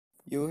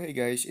Yo, hey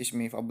guys, it's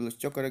me Fabulous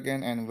Joker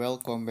again and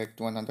welcome back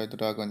to another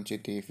Dragon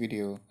GT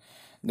video.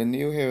 The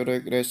new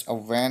heroic race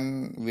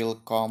event will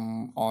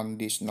come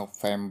on this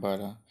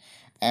November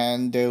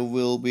and there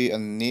will be a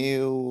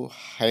new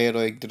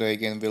heroic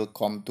dragon will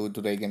come to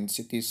Dragon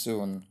City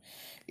soon.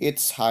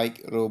 It's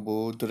Hike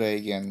Robo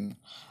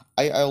Dragon.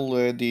 I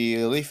already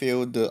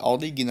reviewed the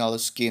original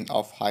skin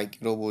of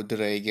Hike Robo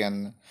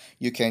Dragon.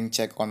 You can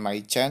check on my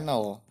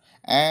channel.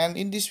 And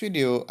in this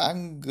video,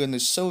 I'm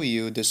gonna show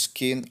you the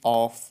skin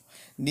of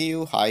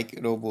new Hike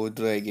Robo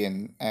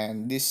Dragon,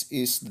 and this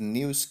is the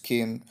new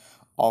skin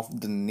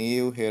of the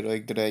new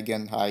Heroic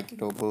Dragon Hike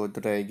Robo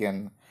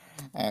Dragon,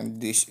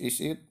 and this is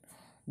it.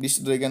 This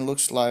dragon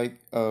looks like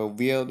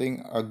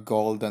wearing a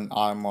golden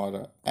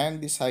armor,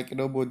 and this Hike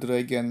Robo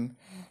Dragon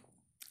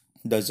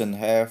doesn't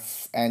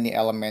have any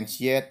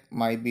elements yet.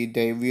 Maybe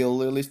they will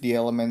release the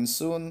element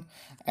soon,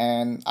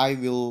 and I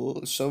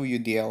will show you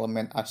the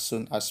element as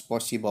soon as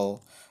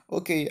possible.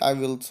 Okay, I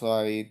will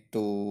try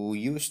to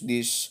use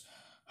this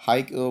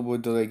Hike Robo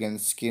Dragon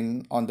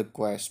skin on the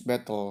quest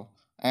battle.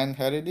 And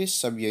here it is.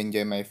 Hope you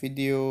enjoy my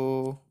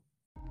video.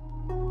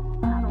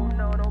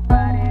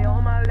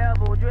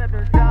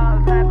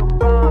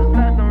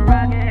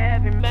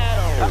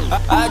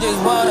 I just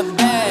want a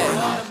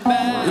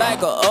bag, like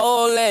an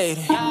old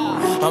lady.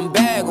 I'm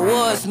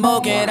backwoods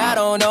smoking, I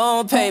don't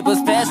own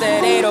papers, pass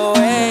that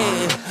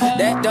 808.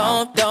 That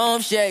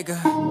don't shake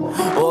her.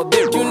 Oh,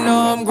 bitch, you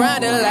know I'm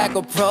grinding like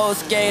a pro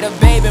skater.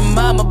 Baby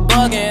mama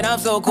bugging, I'm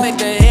so quick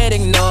to hit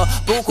ignore.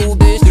 Buku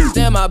bitches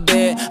in my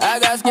bed, I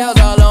got scales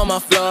all on my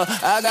floor.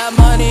 I got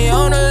money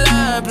on the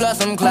line,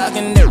 plus I'm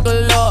clocking it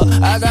galore.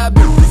 I got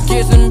bitches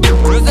kissing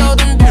bitches, all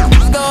them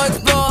bitches go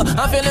explore.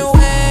 I'm feeling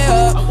way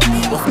up,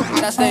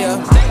 I stay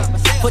up.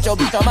 Put your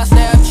bitch on my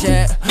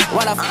Snapchat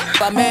while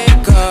I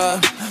make her.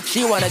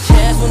 She want a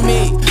chance with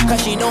me,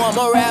 cause she know I'm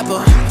a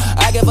rapper.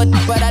 I give a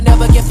but I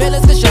never get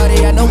feelings, cause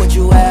shorty, I know what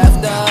you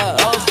after.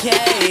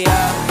 Okay,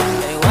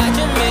 they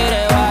watching me,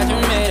 they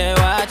watching me, they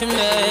watching me.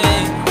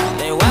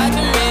 They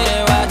watching me,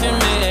 they watching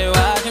me, they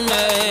watching me.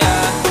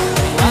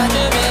 They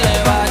watching me, they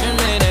watching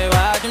me, they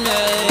watching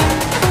me.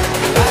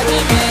 They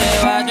watching me, they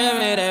watching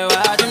me, they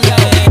watching me.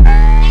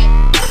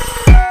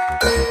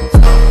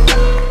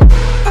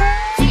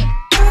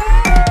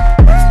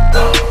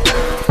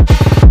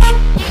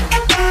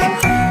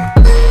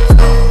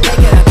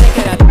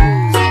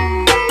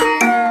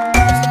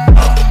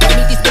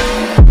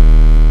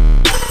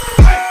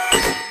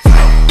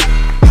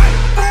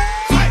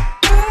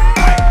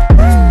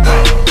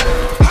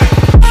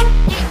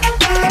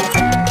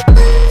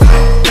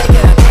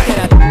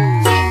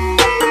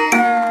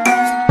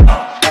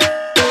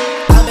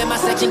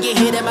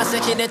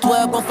 Section at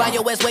 12, gon' find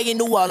your ass way in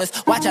New Orleans.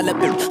 Watch I look,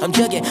 I'm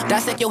jugging.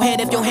 Dissect your hand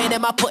if your hand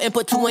am I putting.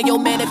 Put two in your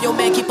man if your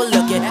man keep a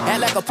looking.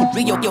 Act like a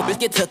poopy, yo, bitch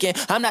get tookin'.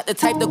 I'm not the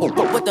type to go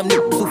fuck with them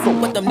niggas who fuck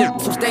with them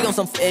niggas who stay on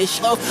some fish.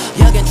 Oh,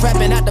 young and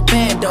trapping out the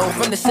bando.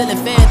 From the ceiling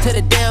fan to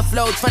the damn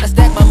floor. Tryna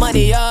stack my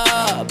money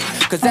up,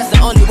 cause that's the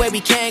only way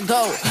we can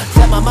go.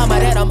 Tell my mama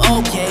that I'm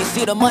okay.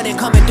 See the money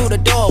coming through the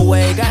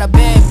doorway. Got a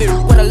bad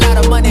bitch with a lot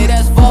of money,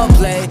 that's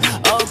foreplay.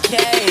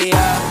 Okay,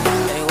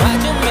 they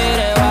watching me,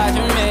 they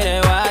watching me,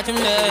 they watching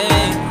me.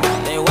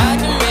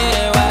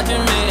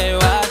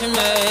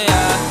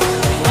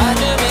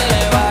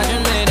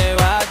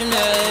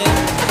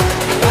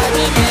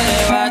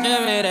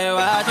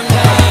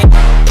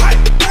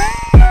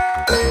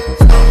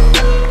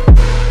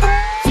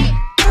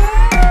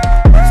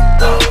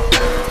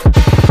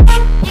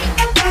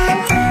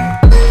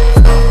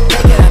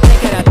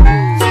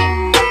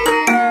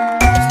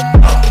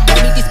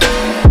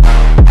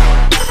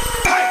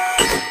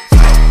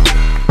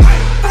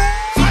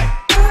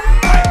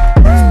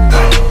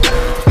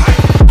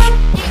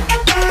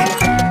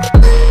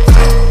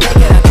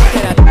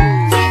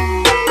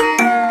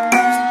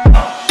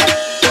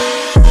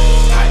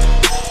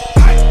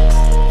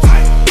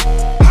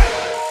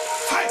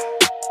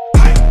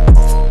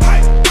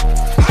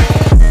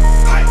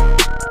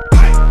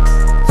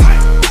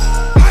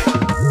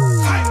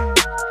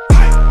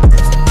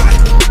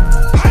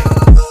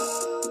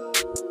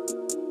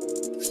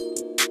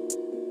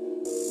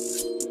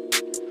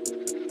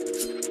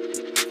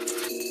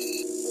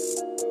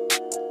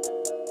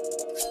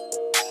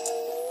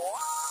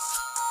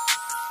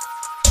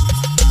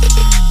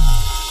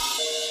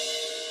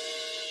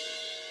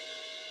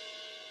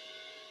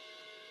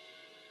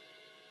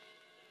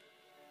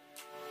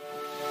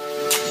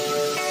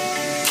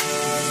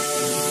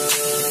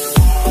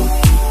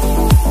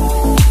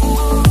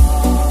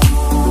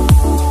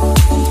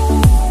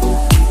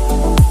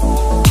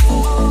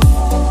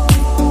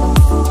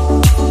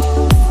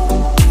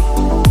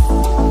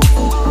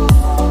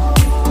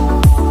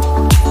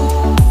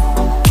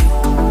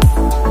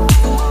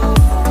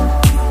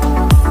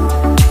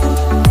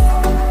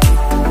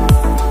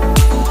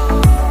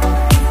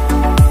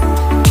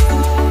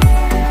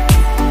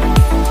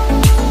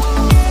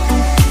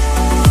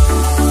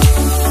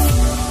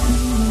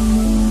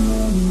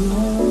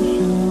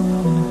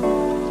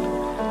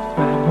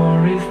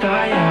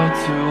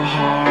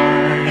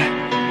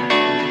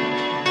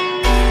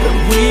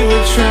 We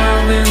were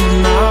traveling the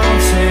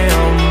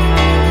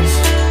mountains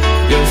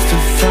just to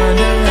find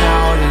the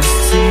loudest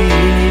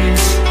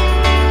tears.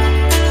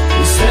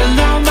 We sat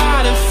down by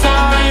the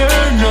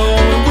fire,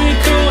 knowing we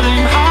could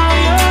aim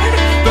higher,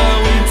 but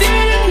we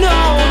didn't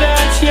know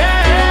that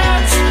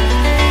yet.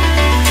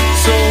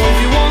 So if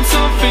you want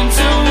something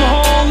to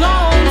hold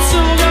on to,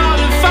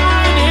 gotta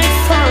find it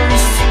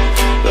first.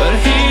 But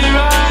here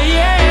I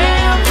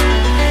am,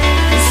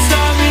 'cause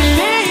I've been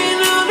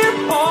laying under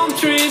palm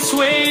trees,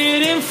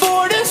 waiting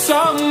for the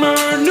summer,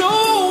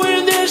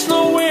 knowing there's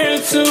nowhere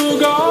to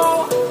go.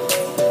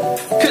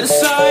 'Cause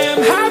I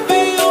am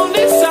happy on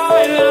this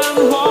island,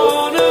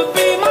 wanna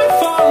be my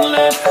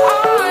farmland.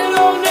 I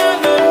don't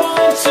ever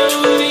want to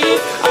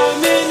leave,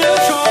 I'm in a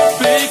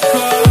tropic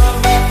club.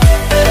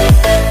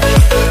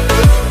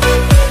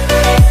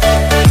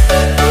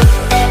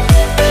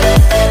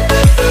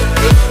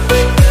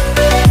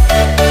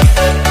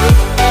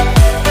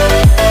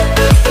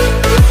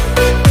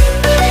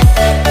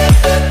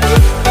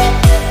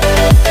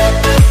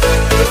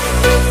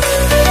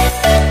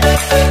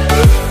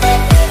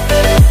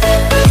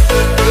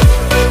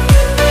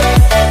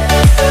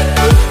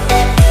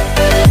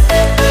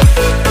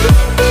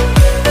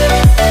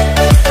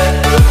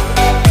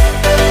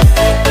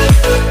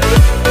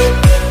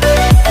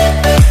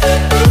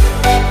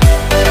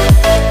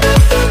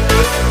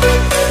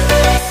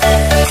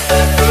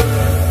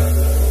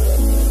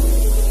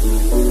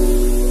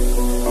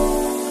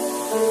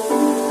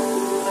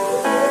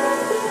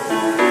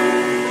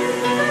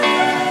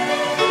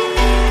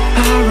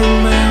 I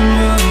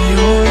remember the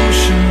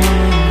ocean,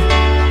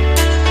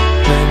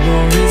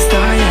 memories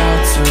die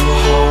out too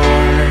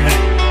hard.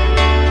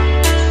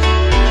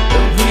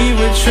 But we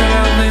were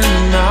traveling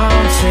the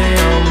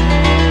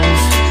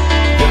mountains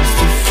just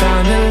to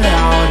find the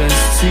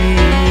loudest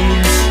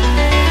tears.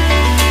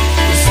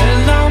 We sat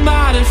down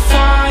by the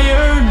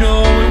fire,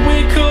 knowing we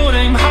could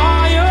aim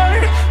higher,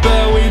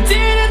 but we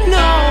didn't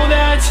know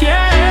that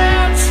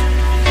yet.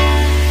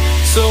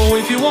 So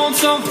if you want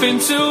something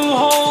to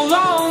hold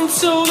on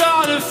to,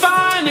 gotta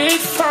find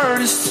it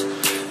first.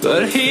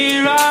 But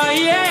here I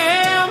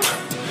am,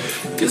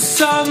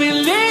 'cause I've been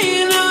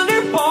laying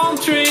under palm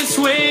trees,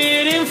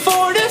 waiting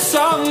for the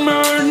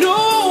summer,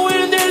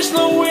 knowing there's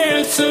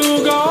nowhere to